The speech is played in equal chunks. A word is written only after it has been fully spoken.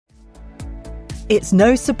It's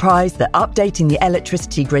no surprise that updating the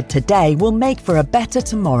electricity grid today will make for a better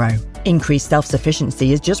tomorrow. Increased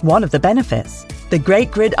self-sufficiency is just one of the benefits. The Great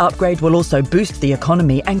Grid Upgrade will also boost the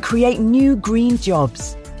economy and create new green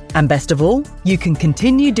jobs. And best of all, you can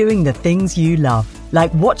continue doing the things you love,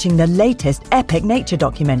 like watching the latest epic nature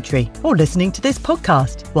documentary or listening to this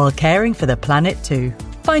podcast while caring for the planet too.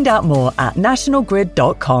 Find out more at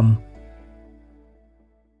nationalgrid.com.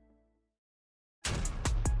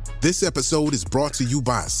 This episode is brought to you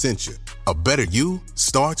by Essentia. A better you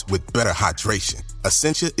starts with better hydration.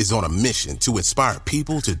 Essentia is on a mission to inspire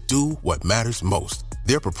people to do what matters most.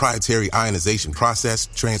 Their proprietary ionization process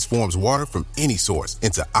transforms water from any source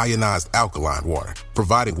into ionized alkaline water,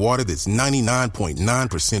 providing water that's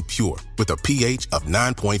 99.9% pure with a pH of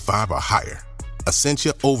 9.5 or higher.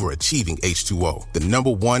 Essentia overachieving H2O, the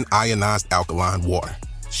 #1 ionized alkaline water.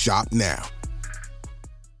 Shop now.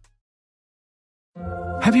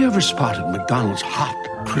 Have you ever spotted McDonald's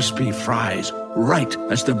hot, crispy fries right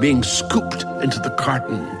as they're being scooped into the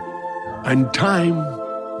carton? And time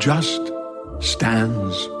just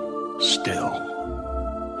stands still.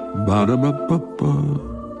 Ba-da-ba-ba-ba.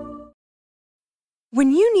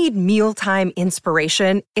 When you need mealtime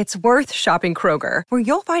inspiration, it's worth shopping Kroger, where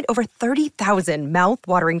you'll find over 30,000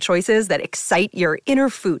 mouth-watering choices that excite your inner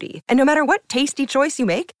foodie. And no matter what tasty choice you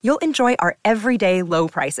make, you'll enjoy our everyday low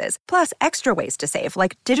prices, plus extra ways to save,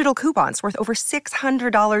 like digital coupons worth over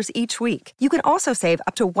 $600 each week. You can also save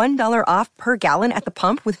up to $1 off per gallon at the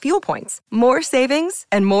pump with fuel points. More savings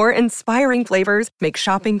and more inspiring flavors make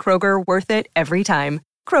shopping Kroger worth it every time.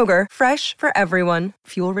 Kroger, fresh for everyone.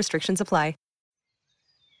 Fuel restrictions apply.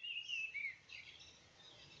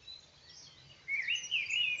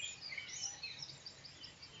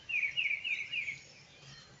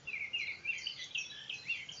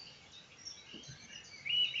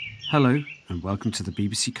 Hello, and welcome to the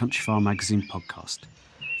BBC Country Farm Magazine podcast,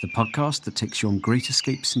 the podcast that takes you on great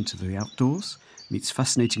escapes into the outdoors, meets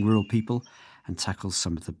fascinating rural people, and tackles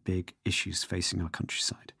some of the big issues facing our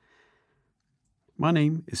countryside. My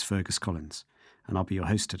name is Fergus Collins, and I'll be your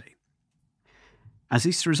host today. As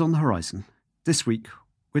Easter is on the horizon, this week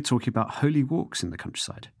we're talking about holy walks in the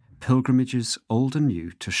countryside, pilgrimages old and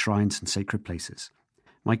new to shrines and sacred places.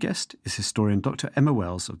 My guest is historian Dr. Emma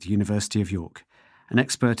Wells of the University of York, an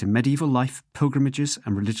expert in medieval life, pilgrimages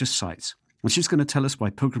and religious sites. And she's going to tell us why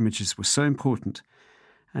pilgrimages were so important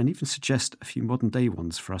and even suggest a few modern day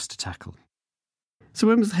ones for us to tackle. So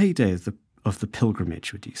when was the heyday of the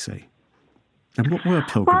pilgrimage, would you say? And what were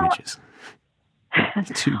pilgrimages?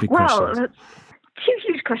 Two big questions. Two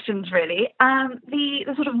huge questions, really. The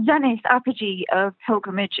sort of zenith apogee of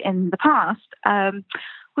pilgrimage in the past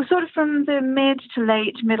was sort of from the mid to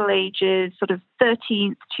late Middle Ages, sort of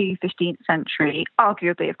 13th to 15th century,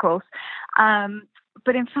 arguably, of course.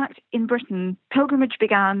 But in fact, in Britain, pilgrimage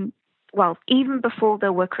began, well, even before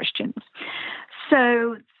there were Christians.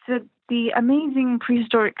 So the amazing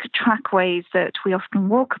prehistoric trackways that we often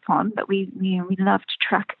walk upon, that we love to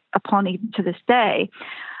track upon even to this day,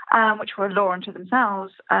 which were a law unto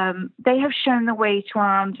themselves, they have shown the way to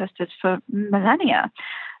our ancestors for millennia.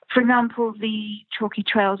 For example, the chalky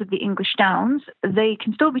trails of the English Downs, they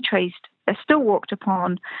can still be traced, they're still walked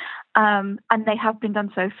upon, and they have been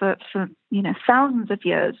done so for thousands of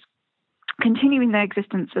years, continuing their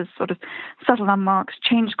existence as sort of subtle landmarks,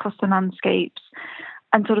 changed across the landscapes,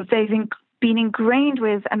 and sort of they've been ingrained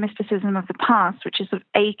with a mysticism of the past, which is sort of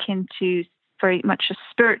akin to very much a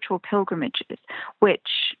spiritual pilgrimages,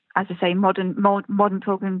 which, as I say, modern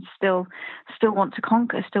pilgrims still want to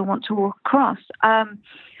conquer, still want to walk across.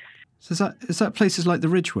 So is that places like the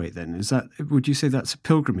Ridgeway then? Would you say that's a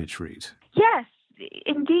pilgrimage route? Yes,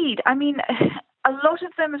 indeed. I mean, a lot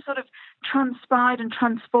of them have sort of transpired and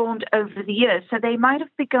transformed over the years. So they might have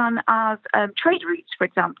begun as trade routes, for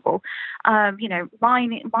example,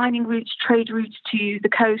 mining routes, trade routes to the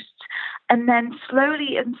coasts, and then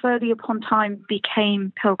slowly upon time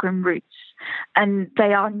became pilgrim routes. And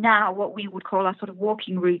they are now what we would call our sort of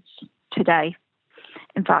walking routes today,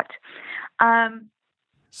 in fact.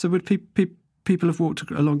 So would people have walked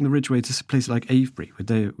along the Ridgeway to places like Avebury? Would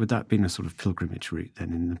that have been a sort of pilgrimage route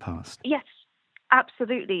then in the past? Yes,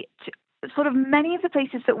 absolutely. Sort of many of the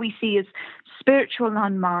places that we see as spiritual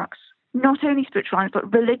landmarks, not only spiritual landmarks,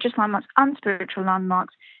 but religious landmarks and spiritual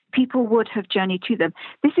landmarks, people would have journeyed to them.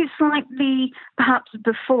 This is slightly perhaps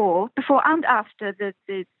before and after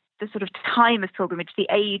the sort of time of pilgrimage, the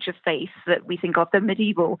age of faith that we think of, the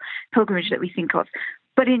medieval pilgrimage that we think of.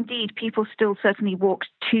 But indeed, people still certainly walked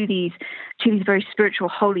to these very spiritual,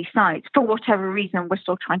 holy sites. For whatever reason, we're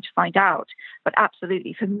still trying to find out. But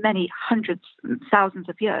absolutely, for many hundreds, thousands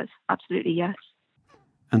of years, absolutely, yes.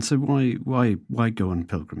 And so why go on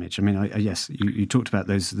pilgrimage? I mean, yes, you talked about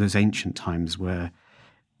those ancient times where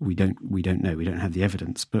we don't know, we don't have the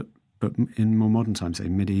evidence, but in more modern times, a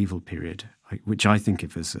medieval period, which I think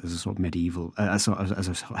of as a sort of medieval, as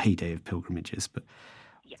a heyday of pilgrimages. But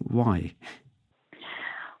why?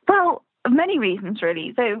 Well, many reasons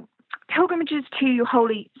really. Though pilgrimages to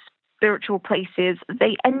holy spiritual places,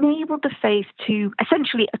 they enabled the faith to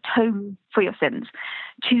essentially atone for your sins,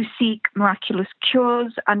 to seek miraculous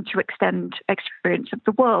cures, and to extend experience of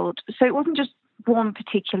the world. So it wasn't just one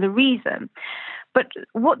particular reason. But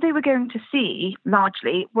what they were going to see,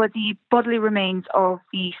 largely, were the bodily remains of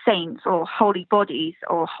the saints or holy bodies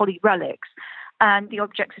or holy relics and the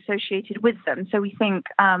objects associated with them. So we think,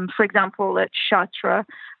 for example, at Chartres,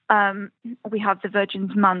 we have the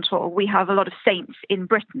Virgin's mantle. We have a lot of saints in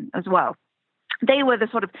Britain as well. They were the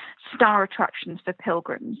sort of star attractions for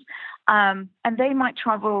pilgrims. And they might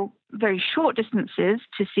travel very short distances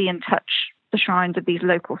to see and touch the shrines of these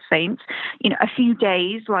local saints, a few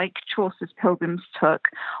days like Chaucer's pilgrims took,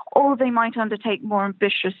 or they might undertake more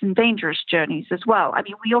ambitious and dangerous journeys as well. I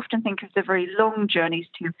mean, we often think of the very long journeys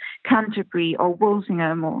to Canterbury or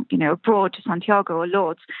Walsingham or, abroad to Santiago or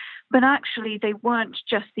Lourdes, but actually they weren't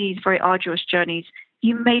just these very arduous journeys.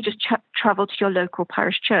 You may just travel to your local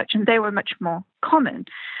parish church, and they were much more common.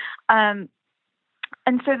 And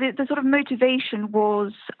so the sort of motivation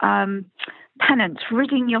was penance,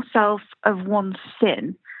 ridding yourself of one's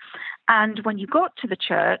sin. And when you got to the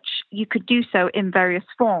church, you could do so in various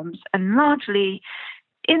forms. And largely,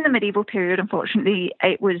 in the medieval period, unfortunately,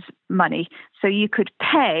 it was money. So you could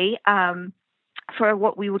pay for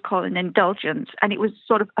what we would call an indulgence. And it was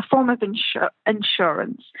sort of a form of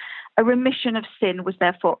insurance. A remission of sin was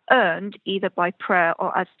therefore earned either by prayer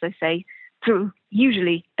or, as they say, through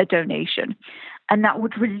usually a donation. And that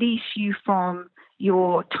would release you from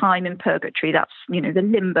your time in purgatory. That's, the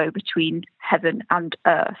limbo between heaven and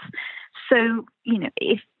earth. So,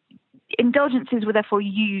 if indulgences were therefore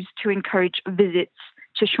used to encourage visits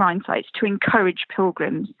to shrine sites, to encourage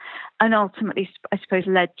pilgrims, and ultimately, I suppose,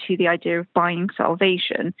 led to the idea of buying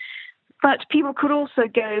salvation. But people could also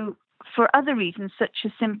go for other reasons, such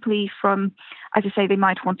as simply from, as I say, they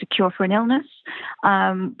might want a cure for an illness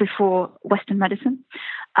before Western medicine,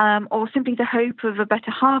 or simply the hope of a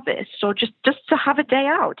better harvest, or just to have a day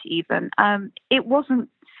out even. It wasn't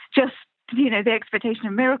just, the expectation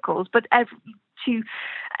of miracles, but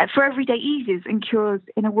for everyday eases and cures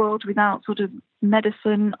in a world without sort of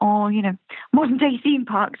medicine or, modern day theme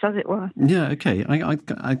parks, as it were. Yeah, okay.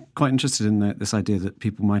 I'm quite interested in this idea that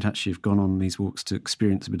people might actually have gone on these walks to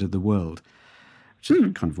experience a bit of the world, which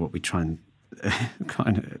is kind of what we try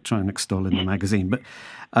and extol in the magazine. But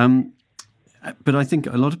I think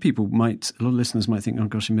a lot of listeners might think, oh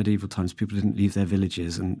gosh, in medieval times people didn't leave their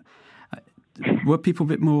villages, and were people a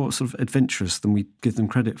bit more sort of adventurous than we give them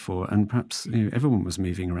credit for? And perhaps everyone was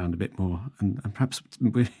moving around a bit more. And perhaps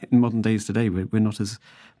in modern days today, we're not as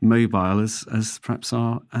mobile as perhaps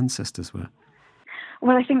our ancestors were.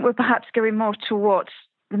 Well, I think we're perhaps going more to what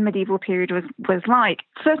the medieval period was like.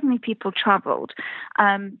 Certainly people travelled.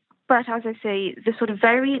 But as I say, the sort of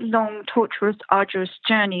very long, tortuous, arduous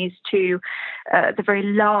journeys to the very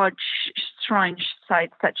large shrine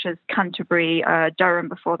sites such as Canterbury, Durham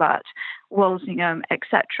before that, Walsingham,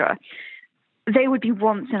 etc., they would be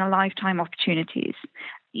once-in-a-lifetime opportunities.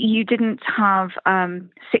 You didn't have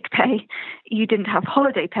sick pay. You didn't have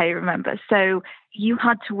holiday pay, remember. So you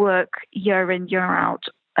had to work year in, year out,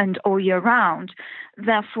 and all year round.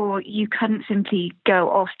 Therefore, you couldn't simply go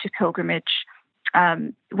off to pilgrimage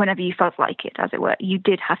whenever you felt like it, as it were. You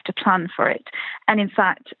did have to plan for it. And in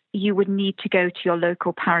fact, you would need to go to your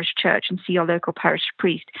local parish church and see your local parish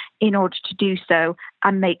priest in order to do so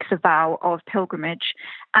and make the vow of pilgrimage.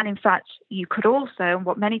 And in fact, you could also,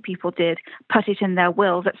 what many people did, put it in their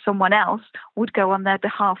will that someone else would go on their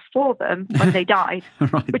behalf for them when they died,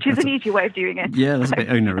 right, which is an easier way of doing it. Yeah, that's a bit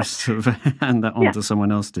onerous to sort of hand that on to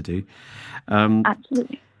someone else to do.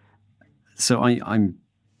 Absolutely. So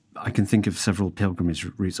I can think of several pilgrimage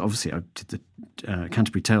routes. Obviously, I did the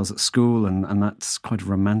Canterbury Tales at school, and that's quite a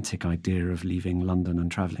romantic idea of leaving London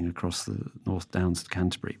and travelling across the North Downs to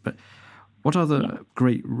Canterbury. But what other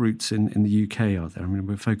great routes in the UK are there? I mean,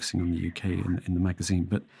 we're focusing on the UK in the magazine,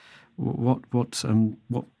 but what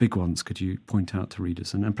big ones could you point out to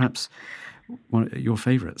readers, and perhaps your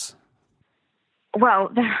favourites?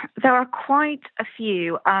 Well, there are quite a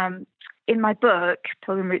few. In my book,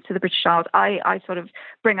 Pilgrim Routes of the British Isles, I sort of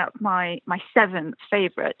bring up my seventh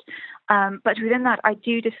favourite. But within that, I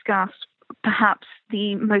do discuss perhaps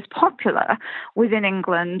the most popular within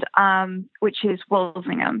England, which is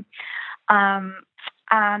Walsingham.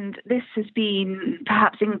 And this has been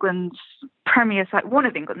perhaps England's premier site, one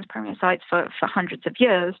of England's premier sites for hundreds of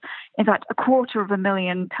years. In fact,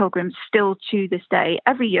 250,000 pilgrims still to this day,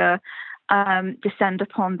 every year, descend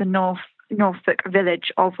upon the Norfolk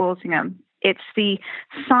village of Walsingham. It's the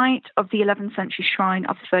site of the 11th century shrine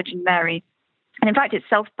of the Virgin Mary. And in fact, it's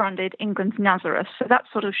self-branded England's Nazareth. So that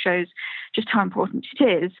sort of shows just how important it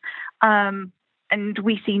is. And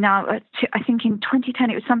we see now, I think in 2010,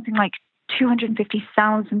 it was something like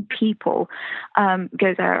 250,000 people went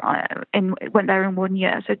there in 1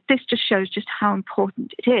 year. So this just shows just how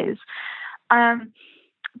important it is.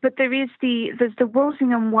 But there's the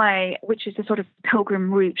Walsingham Way, which is a sort of pilgrim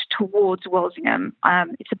route towards Walsingham.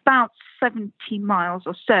 It's about 70 miles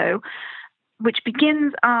or so, which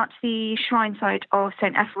begins at the shrine site of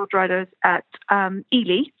St. Etheldreda's at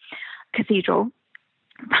Ely Cathedral,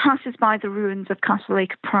 passes by the ruins of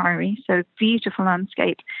Castlelake Priory, so beautiful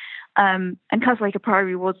landscape. And Castlelake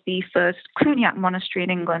Priory was the first Cluniac monastery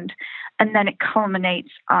in England. And then it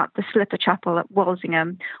culminates at the Slipper Chapel at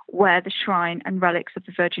Walsingham, where the shrine and relics of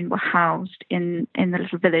the Virgin were housed in the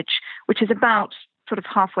little village, which is about sort of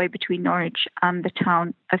halfway between Norwich and the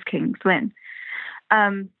town of King's Lynn.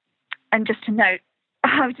 And just to note,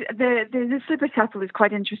 the Slipper Chapel is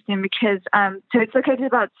quite interesting because so it's located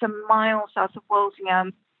about some miles south of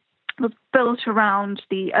Walsingham. It was built around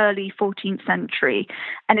the early 14th century,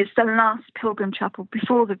 and it's the last pilgrim chapel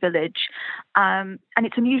before the village. And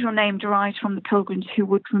its unusual name derived from the pilgrims who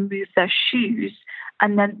would remove their shoes,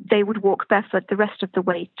 and then they would walk barefoot the rest of the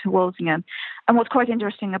way to Walsingham. And what's quite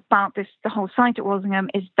interesting about the whole site at Walsingham,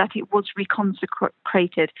 is that it was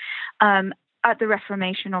reconsecrated. At the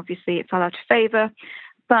Reformation, obviously, it fell out of favour.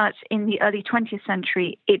 But in the early 20th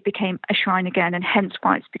century, it became a shrine again, and hence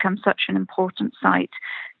why it's become such an important site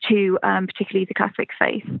to particularly the Catholic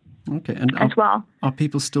faith. Okay, and as well. Are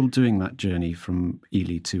people still doing that journey from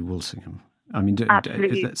Ely to Walsingham? I mean,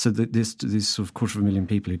 absolutely. So this sort of 250,000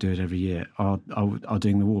 people who do it every year are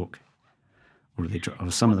doing the walk, or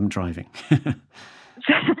are some of them driving?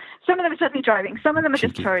 Some of them are certainly driving. Some of them are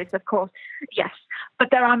just tourists, of course. Yes. But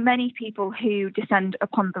there are many people who descend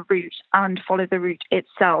upon the route and follow the route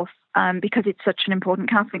itself because it's such an important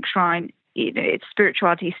Catholic shrine. Its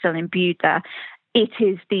spirituality is still imbued there. It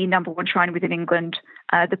is the number one shrine within England,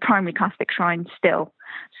 the primary Catholic shrine still.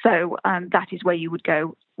 So that is where you would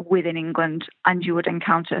go within England, and you would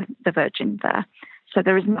encounter the Virgin there. So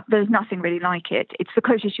there's nothing really like it. It's the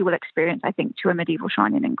closest you will experience, I think, to a medieval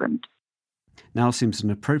shrine in England. Now seems an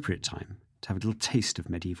appropriate time to have a little taste of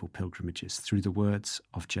medieval pilgrimages through the words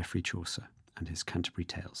of Geoffrey Chaucer and his Canterbury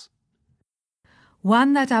Tales.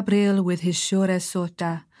 One that Abriel with his sure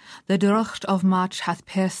sota, the drocht of March hath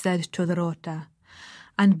pierced to the rota,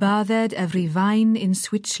 and bathed every vine in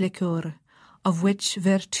switch liqueur, of which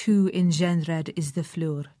vertu engendered is the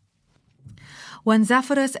flour. When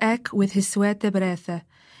Zephyrus eke with his sweete breath,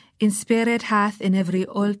 inspired hath in every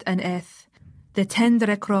old and eth, the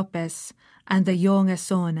tendre cropes, and the jonge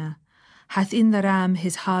sona, hath in the ram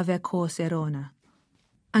his have cause erona.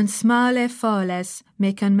 And smale fales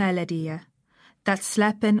make an melodie, that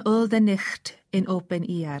slepen all the nicht in open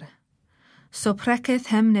ear. So preketh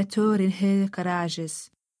hem natur in hill garages,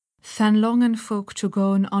 than longen folk to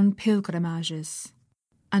go on pilgrimages.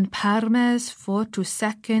 And parmes for to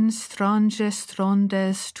second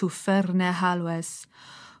strondes to ferne halwes,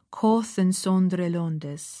 cothen sondre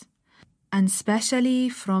londes. And specially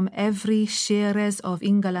from every shearers of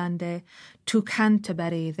England to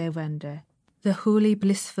Canterbury they wende, the holy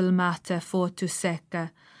blissful matter for to seeke,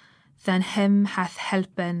 than him hath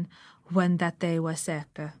helpen when that they were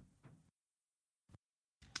seeke.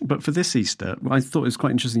 But for this Easter, I thought it was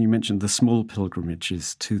quite interesting you mentioned the small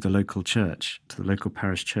pilgrimages to the local church, to the local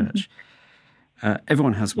parish church. Mm-hmm.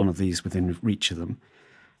 Everyone has one of these within reach of them.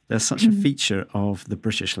 They're such a feature of the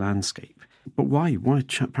British landscape. But why? Why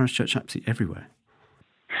parish church absolutely everywhere?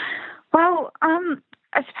 Well,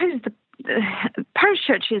 I suppose the parish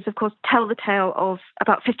churches, of course, tell the tale of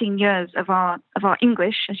about 15 years of our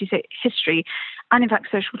English, as you say, history, and in fact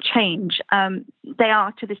social change. They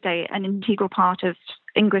are to this day an integral part of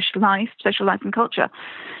English life, social life, and culture.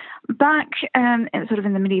 Back in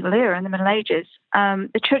the medieval era, in the Middle Ages,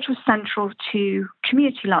 the church was central to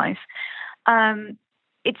community life.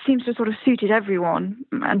 It seems to have sort of suited everyone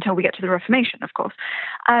until we get to the Reformation, of course.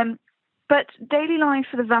 But daily life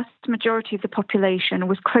for the vast majority of the population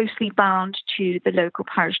was closely bound to the local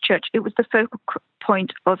parish church. It was the focal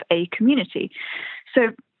point of a community.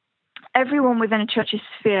 So everyone within a church's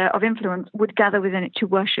sphere of influence would gather within it to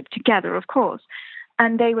worship together, of course.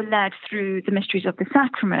 And they were led through the mysteries of the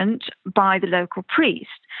sacrament by the local priest.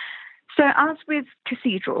 So as with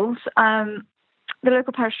cathedrals, the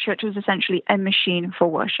local parish church was essentially a machine for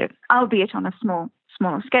worship, albeit on a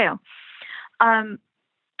smaller scale. And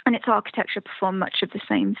its architecture performed much of the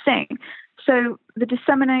same thing. So the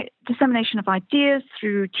dissemination of ideas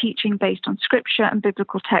through teaching based on scripture and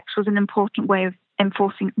biblical text was an important way of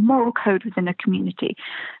enforcing moral code within a community.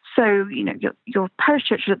 So, your parish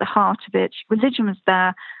church was at the heart of it, religion was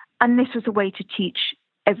there, and this was a way to teach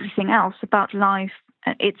everything else about life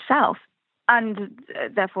itself. And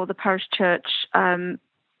therefore, the parish church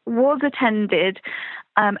was attended,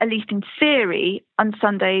 at least in theory, on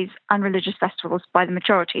Sundays and religious festivals by the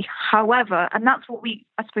majority. However, and that's what we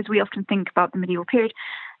often think about the medieval period,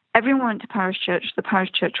 everyone went to parish church. The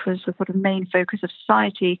parish church was the sort of main focus of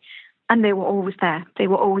society, and they were always there. They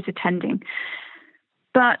were always attending.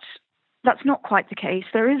 But that's not quite the case.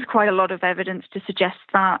 There is quite a lot of evidence to suggest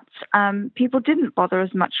that people didn't bother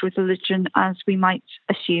as much with religion as we might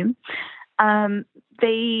assume.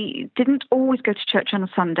 They didn't always go to church on a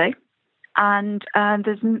Sunday. And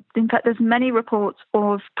there's many reports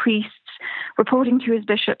of priests reporting to his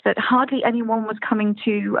bishop that hardly anyone was coming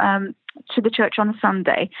to the church on a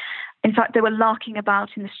Sunday. In fact, they were larking about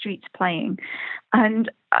in the streets playing.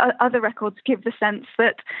 And other records give the sense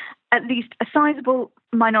that at least a sizable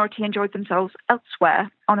minority enjoyed themselves elsewhere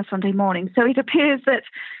on a Sunday morning. So it appears that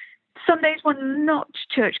Sundays were not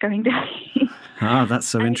church-going days. That's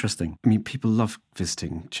so interesting. I mean, people love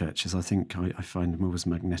visiting churches. I think I find them always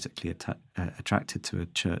magnetically attracted to a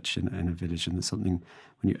church in a village, and there's something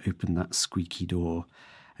when you open that squeaky door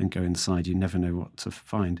and go inside, you never know what to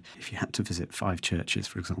find. If you had to visit 5 churches,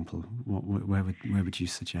 for example, where would you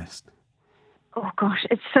suggest? Oh gosh,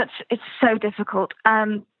 it's so difficult.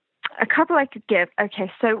 A couple I could give.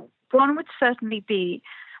 Okay, so one would certainly be,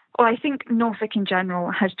 well, I think Norfolk in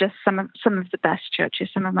general has just some of the best churches,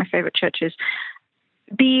 some of my favourite churches.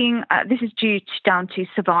 This is down to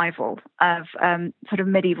survival of sort of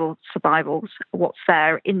medieval survivals, what's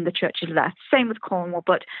there in the churches left. Same with Cornwall,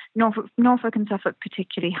 but Norfolk and Suffolk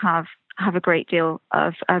particularly have a great deal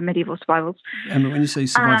of medieval survivals. Emma, when you say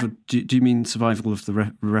survival, do you mean survival of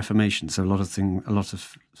the Reformation? So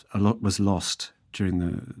a lot was lost during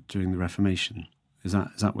the Reformation. Is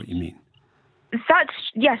that what you mean?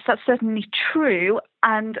 That's certainly true,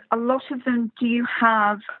 and a lot of them do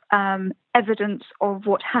have evidence of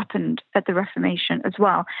what happened at the Reformation as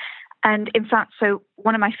well. And in fact, so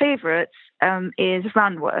one of my favourites is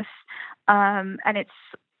Ranworth, and it's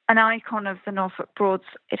an icon of the Norfolk Broads.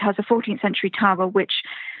 It has a 14th century tower which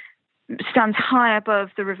stands high above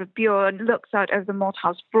the River Bure and looks out over the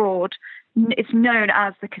Malthouse Broad. It's known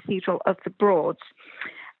as the Cathedral of the Broads,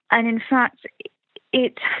 and in fact,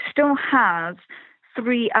 it still has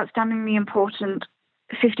 3 outstandingly important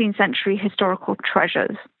 15th century historical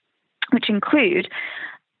treasures, which include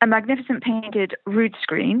a magnificent painted rood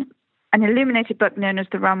screen, an illuminated book known as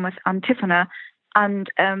the Ranworth Antiphona, and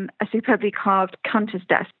a superbly carved cantor's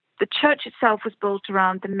desk. The church itself was built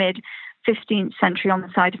around the mid-15th century on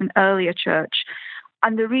the site of an earlier church.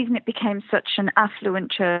 And the reason it became such an affluent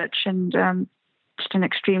church and just an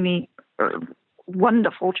extremely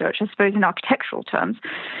wonderful church, I suppose, in architectural terms,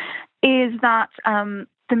 is that the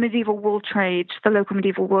local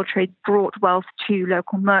medieval wool trade brought wealth to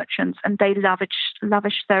local merchants, and they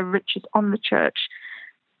lavished their riches on the church,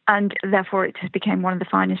 and therefore it became one of the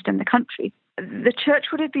finest in the country. The church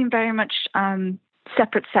would have been very much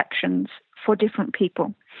separate sections for different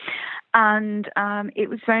people, and it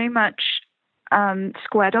was very much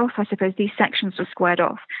squared off, I suppose. These sections were squared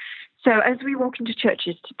off. So as we walk into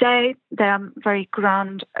churches today, they're very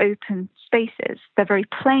grand, open spaces. They're very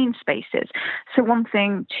plain spaces. So one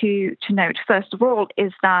thing to note, first of all,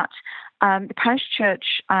 is that the parish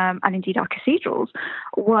church and indeed our cathedrals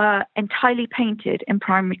were entirely painted in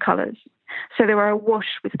primary colours. So they were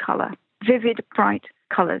awash with colour, vivid, bright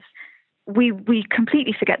colours. We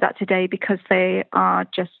completely forget that today because they are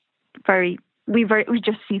just we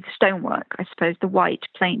just see the stonework, I suppose, the white,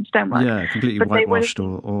 plain stonework. Yeah, completely whitewashed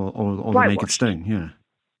or the naked stone, yeah.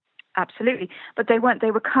 Absolutely. But they weren't.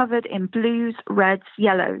 They were covered in blues, reds,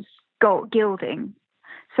 yellows, gold, gilding.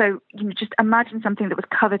 So, just imagine something that was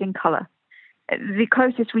covered in colour. The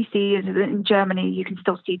closest we see is in Germany. You can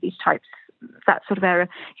still see these types, that sort of era.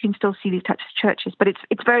 You can still see these types of churches, but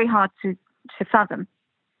it's very hard to fathom.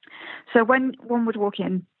 So when one would walk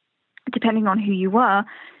in, depending on who you were,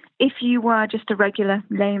 if you were just a regular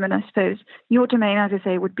layman, I suppose, your domain, as I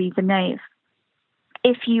say, would be the nave.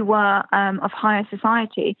 If you were of higher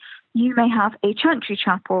society, you may have a chantry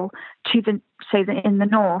chapel in the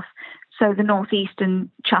north. So the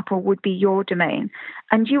northeastern chapel would be your domain.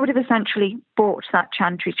 And you would have essentially bought that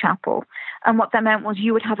chantry chapel. And what that meant was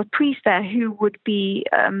you would have a priest there who would be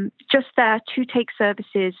just there to take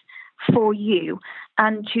services for you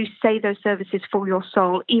and to say those services for your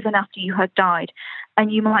soul even after you had died.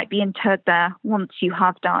 And you might be interred there once you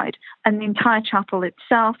have died. And the entire chapel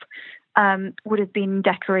itself would have been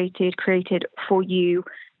decorated, created for you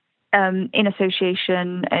in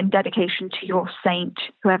association and dedication to your saint,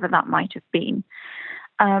 whoever that might have been.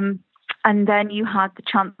 And then you had the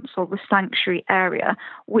chancel, the sanctuary area,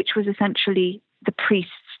 which was essentially the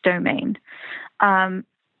priest's domain.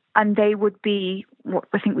 And they would be, what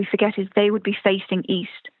I think we forget is they would be facing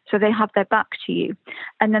east. So they have their back to you.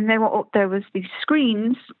 And then there was these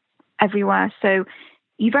screens everywhere. So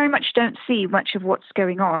you very much don't see much of what's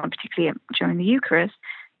going on, particularly during the Eucharist.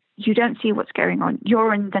 You don't see what's going on.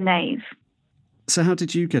 You're in the nave. So how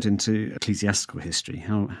did you get into ecclesiastical history?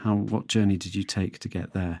 What journey did you take to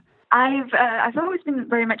get there? I've always been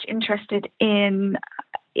very much interested in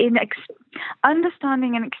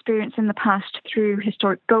understanding and experiencing the past through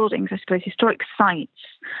historic buildings, I suppose, historic sites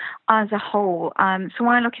as a whole. So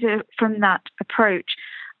I look at it from that approach.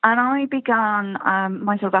 And I began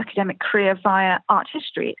my sort of academic career via art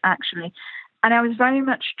history, actually. And I was very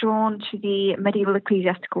much drawn to the medieval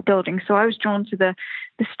ecclesiastical buildings. So I was drawn to the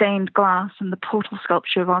stained glass and the portal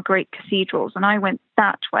sculpture of our great cathedrals. And I went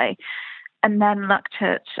that way and then looked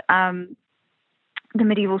at the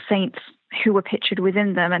medieval saints who were pictured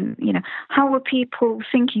within them. And, how were people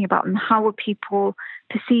thinking about them? How were people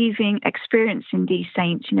perceiving, experiencing these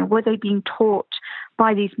saints? Were they being taught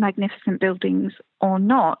by these magnificent buildings or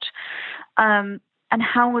not? And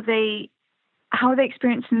how were they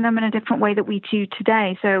experiencing them in a different way that we do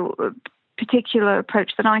today? So a particular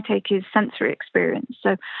approach that I take is sensory experience.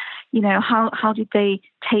 So, how did they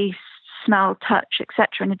taste, smell, touch, etc.,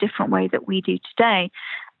 in a different way that we do today?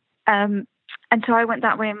 And so I went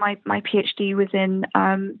that way, and my PhD was in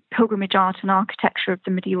pilgrimage art and architecture of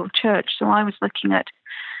the medieval church. So I was looking at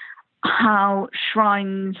how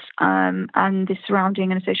shrines and the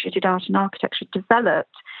surrounding and associated art and architecture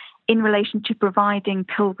developed in relation to providing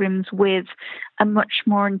pilgrims with a much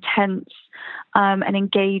more intense and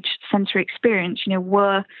engaged sensory experience.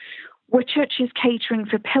 Were churches catering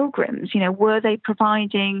for pilgrims? Were they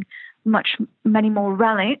providing many more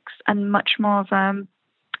relics and much more of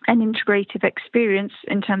an integrative experience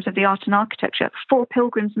in terms of the art and architecture for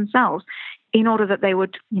pilgrims themselves, in order that they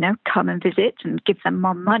would, come and visit and give them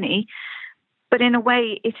more money? But in a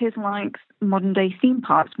way, it is like modern-day theme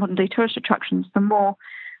parks, modern-day tourist attractions. The more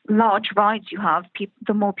large rides you have,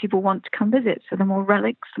 the more people want to come visit. So the more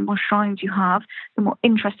relics, the more shrines you have, the more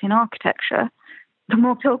interesting architecture, the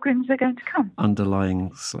more pilgrims are going to come.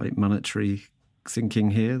 Underlying slight monetary thinking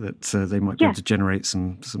here that they might be able to generate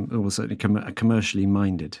some or certainly commercially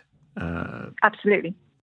minded. Absolutely.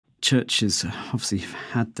 Churches obviously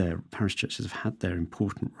parish churches have had their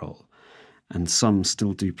important role, and some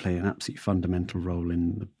still do play an absolutely fundamental role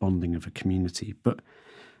in the bonding of a community, but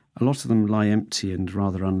a lot of them lie empty and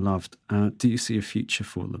rather unloved. Do you see a future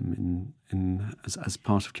for them in as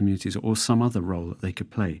part of communities, or some other role that they could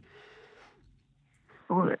play?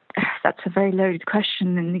 Well, that's a very loaded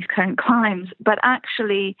question in these current climes. But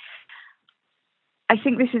actually, I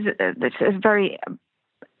think this is a very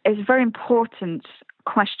important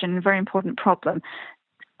question, a very important problem.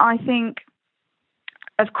 I think,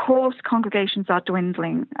 of course, congregations are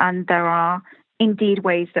dwindling, and there are indeed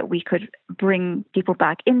ways that we could bring people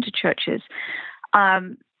back into churches.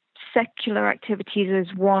 Secular activities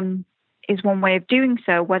is one way of doing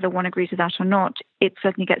so. Whether one agrees with that or not, it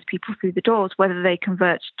certainly gets people through the doors. Whether they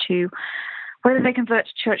convert to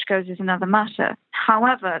churchgoers is another matter.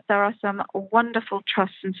 However, there are some wonderful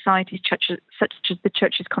trusts and societies, such as the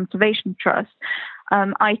Churches Conservation Trust.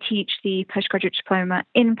 I teach the postgraduate diploma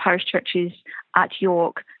in parish churches at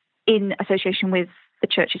York in association with the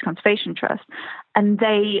Churches Conservation Trust, and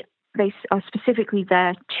they are specifically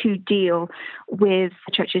there to deal with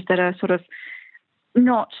churches that are sort of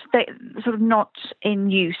not in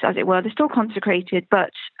use, as it were. They're still consecrated,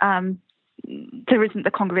 but there isn't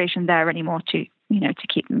the congregation there anymore to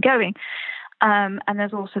keep them going. And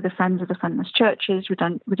there's also the Friends of the Friendless Churches,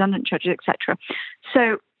 redundant churches, etc.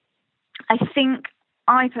 So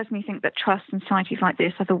I personally think that trusts and societies like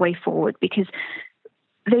this are the way forward, because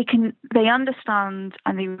they understand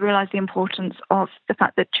and they realize the importance of the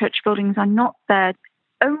fact that church buildings are not there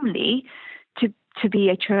only to be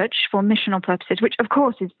a church for missional purposes, which of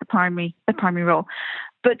course is the primary role.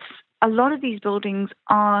 But a lot of these buildings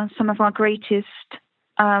are some of our greatest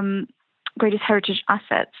heritage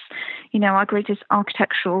assets, our greatest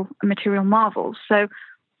architectural and material marvels. So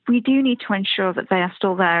we do need to ensure that they are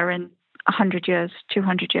still there in 100 years,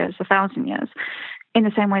 200 years, 1,000 years, in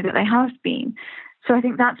the same way that they have been. So I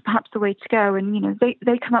think that's perhaps the way to go. And,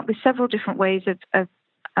 they come up with several different ways of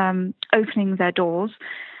opening their doors,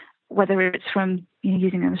 whether it's from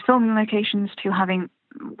using them as filming locations to having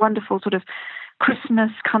wonderful sort of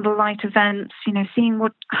Christmas candlelight events, seeing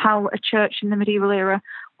how a church in the medieval era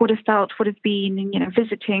would have felt, would have been, and,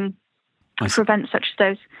 visiting for events such as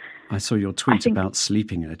those. I saw your tweet about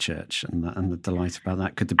sleeping in a church and the delight about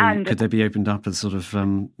that. Could they be opened up as sort of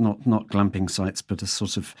not glamping sites, but as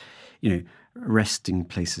sort of resting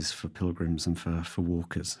places for pilgrims and for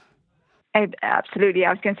walkers? Absolutely.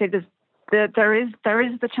 I was going to say there is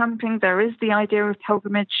the champing, there is the idea of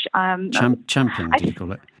pilgrimage. Champing, do you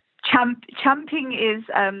call it? Champing is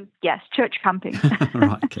church camping.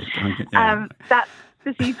 Right. Okay. Yeah. That's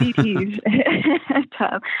the CCT's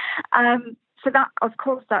term. So that, of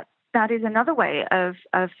course, that is another way of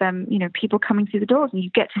people coming through the doors, and you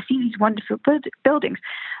get to see these wonderful buildings.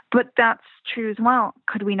 But that's true as well.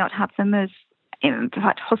 Could we not have them as, in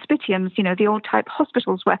fact, hospitiums? The old type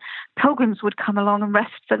hospitals where pilgrims would come along and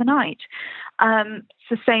rest for the night. It's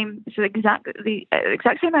the same. It's the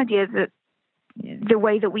exact same idea that the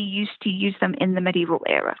way that we used to use them in the medieval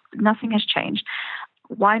era. Nothing has changed.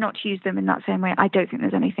 Why not use them in that same way? I don't think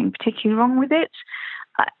there's anything particularly wrong with it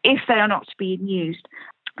if they are not being used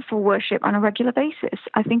for worship on a regular basis.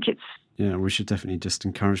 I think it's... Yeah, we should definitely just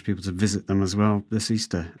encourage people to visit them as well this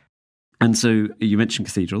Easter. And so you mentioned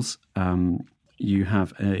cathedrals.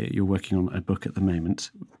 You're working on a book at the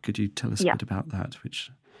moment. Could you tell us a bit about that?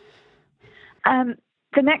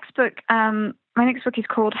 The next book, my next book is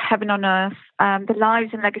called Heaven on Earth, The Lives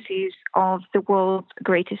and Legacies of the World's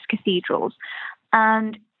Greatest Cathedrals.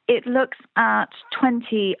 And it looks at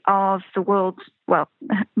 20 of the world's, what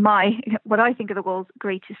I think are the world's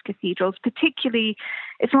greatest cathedrals. Particularly,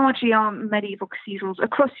 it's largely our medieval cathedrals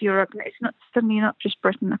across Europe. It's certainly not just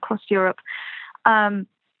Britain, across Europe. And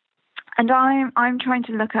I'm trying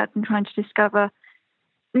to look at and trying to discover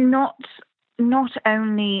not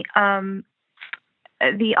only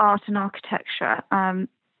the art and architecture,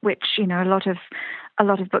 which a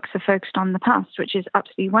lot of books are focused on the past, which is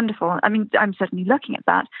absolutely wonderful. I mean, I'm certainly looking at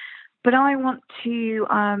that, but I want to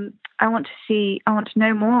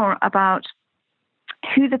know more about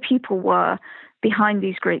who the people were behind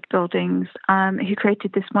these great buildings, who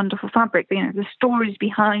created this wonderful fabric. The stories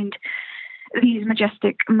behind these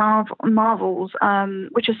majestic marvels,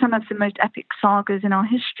 which are some of the most epic sagas in our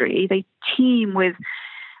history. They teem with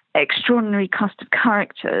extraordinary cast of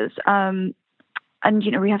characters. And,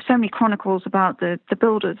 we have so many chronicles about the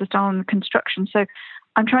builders, the style and the construction. So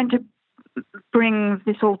I'm trying to bring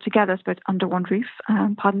this all together, I suppose, under one roof,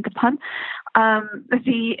 pardon the pun,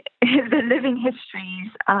 the living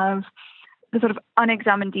histories of the sort of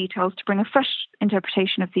unexamined details to bring a fresh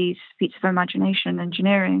interpretation of these feats of imagination,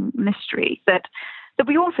 engineering, mystery that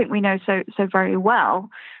we all think we know so very well.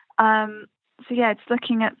 It's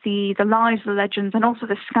looking at the lives, the legends, and also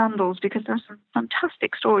the scandals, because there are some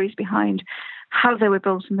fantastic stories behind how they were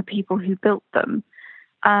built and the people who built them.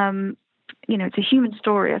 It's a human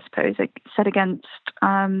story, I suppose, set against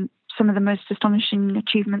some of the most astonishing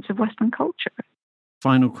achievements of Western culture.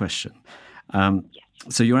 Final question.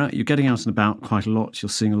 So you're getting out and about quite a lot. You're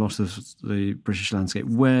seeing a lot of the British landscape.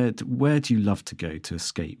 Where do you love to go to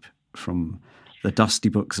escape from the dusty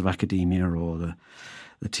books of academia or the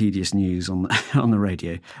tedious news on the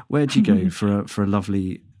radio? Where do you go for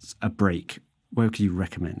a break? Where could you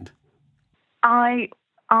recommend? I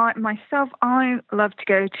love to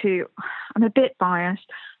go to, I'm a bit biased,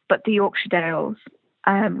 but the Yorkshire Dales,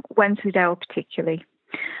 Wensleydale particularly.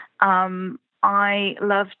 I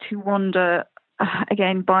love to wander,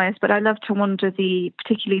 again biased, but I love to wander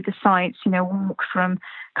particularly the sites, walk from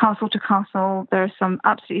castle to castle. There are some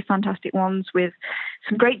absolutely fantastic ones with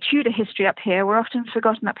some great Tudor history up here. We're often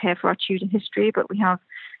forgotten up here for our Tudor history, but we have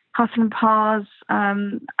Castle and Parrs,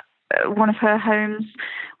 one of her homes.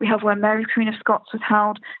 We have where Mary Queen of Scots was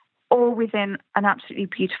held, all within an absolutely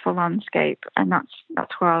beautiful landscape. And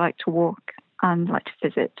that's where I like to walk and like to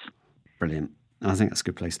visit. Brilliant. I think that's a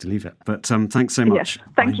good place to leave it. But thanks so much. Yes,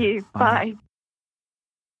 thank you. Bye.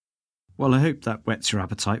 Well, I hope that whets your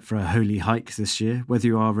appetite for a holy hike this year, whether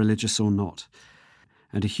you are religious or not.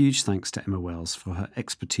 And a huge thanks to Emma Wells for her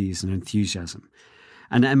expertise and enthusiasm.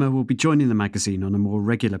 And Emma will be joining the magazine on a more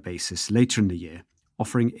regular basis later in the year,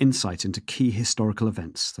 offering insight into key historical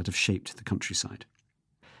events that have shaped the countryside.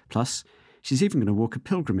 Plus, she's even going to walk a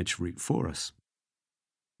pilgrimage route for us.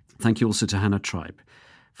 Thank you also to Hannah Tribe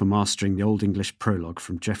for mastering the Old English prologue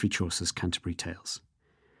from Geoffrey Chaucer's Canterbury Tales.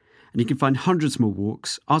 And you can find hundreds more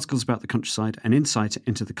walks, articles about the countryside and insight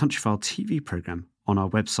into the Countryfile TV programme on our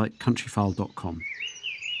website countryfile.com.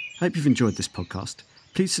 I hope you've enjoyed this podcast.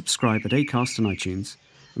 Please subscribe at Acast and iTunes,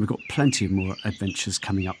 and we've got plenty of more adventures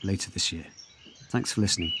coming up later this year. Thanks for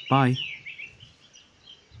listening. Bye.